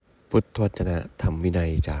พุทธวจนะธรรมวินั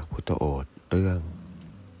ยจากพุทธโอษฐ์เรื่อง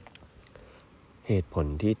เหตุผล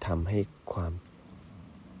ที่ทำให้ความ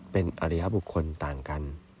เป็นอริยบุคคลต่างกัน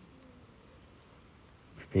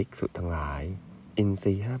ภิกษุทั้งหลายอินท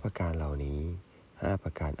รีย์5ประการเหล่านี้5ปร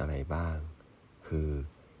ะการอะไรบ้างคือ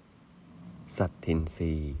สัตทินท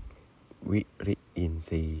รีย์วิริยิน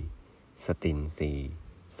ทรีย์สตินทรีย์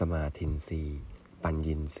สมาธินทรีย์ปัญ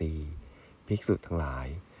ญินทรีย์ภิกษุทั้งหลาย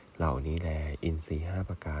เหล่านี้แลอินทรีย์5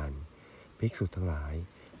ประการภิกษุทั้งหลาย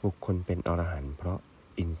บุคคลเป็นอรหันต์เพราะ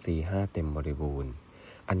อินทรีย์5เต็มบริบูรณ์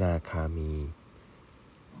อนาคามี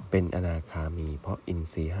เป็นอนาคามีเพราะอิน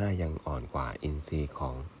ทรีย์5ยังอ่อนกว่าอินทรีย์ขอ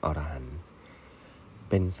งอรหันต์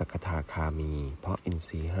เป็นสกทาคามีเพราะอินท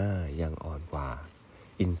รีย์5ยังอ่อนกว่า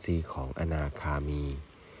อินทรีย์ของอนาคามี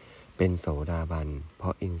เป็นโสดาบันเพรา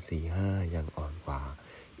ะอินทรีย์5ยังอ่อนกว่า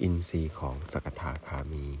อินทรีย์ของสกทาคา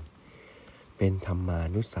มีเป็นธรรมา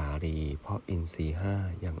นุสารีเพราะอินทรีย์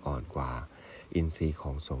5ยังอ่อนกว่าอินทรีย์ข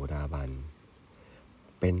องโสดาบัน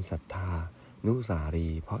เป็นสัทธานุสารี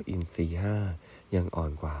เพราะอินทรีย์5ยังอ่อ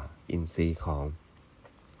นกว่าอินทรีย์ของ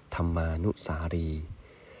ธรรมานุสารี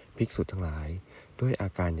ภิกษุทั้งหลายด้วยอา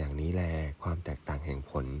การอย่างนี้แลความแตกต่างแห่ง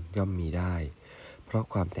ผลย่อมมีได้เพราะ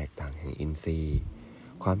ความแตกต่างแห่งอินทรีย์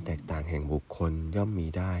ความแตกต่างแห่งบุคคลย่อมมี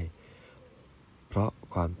ได้เพราะ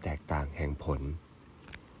ความแตกต่างแห่งผล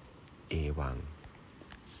เอวัง